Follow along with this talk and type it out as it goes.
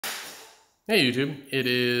Hey YouTube, it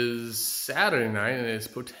is Saturday night and it's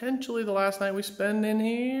potentially the last night we spend in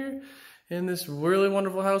here in this really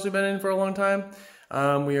wonderful house we've been in for a long time.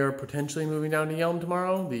 We are potentially moving down to Yelm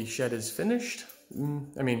tomorrow. The shed is finished.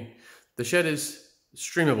 The shed is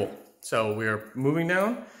streamable. So we are moving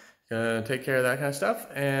down, gonna take care of that kind of stuff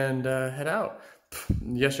and head out.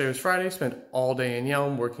 Yesterday was Friday, spent all day in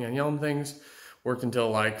Yelm working on Yelm things. Worked until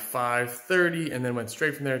like 5:30 and then went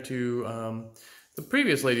straight from there to the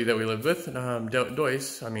previous lady that we lived with,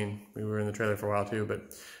 Doyce. I mean, we were in the trailer for a while too, but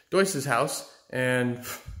Doyce's house. And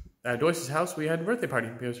at Doyce's house, we had a birthday party.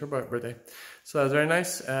 It was her birthday. So that was very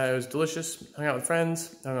nice. It was delicious. Hung out with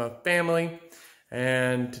friends, hung out with family.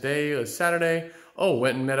 And today was Saturday. Oh,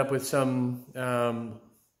 went and met up with some,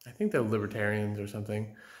 I think they're libertarians or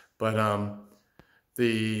something. But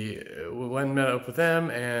we went and met up with them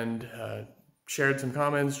and shared some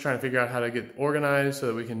comments, trying to figure out how to get organized so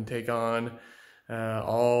that we can take on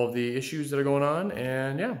all the issues that are going on.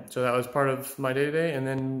 And yeah, so that was part of my day today, and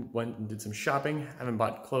then went and did some shopping. I haven't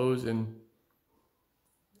bought clothes in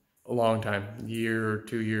a long time, a year or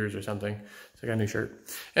 2 years or something. So I got a new shirt.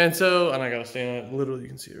 And I got to stand on it. Literally, you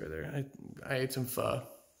can see it right there. I ate some pho,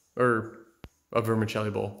 or a vermicelli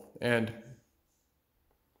bowl, and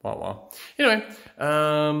wah wah. Anyway,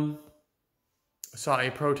 saw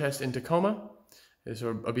a protest in Tacoma. It's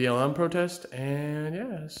a BLM protest, and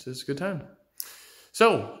yeah, it's a good time.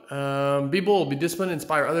 So, be bold, be disciplined,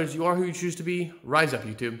 inspire others. You are who you choose to be. Rise up,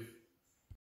 YouTube.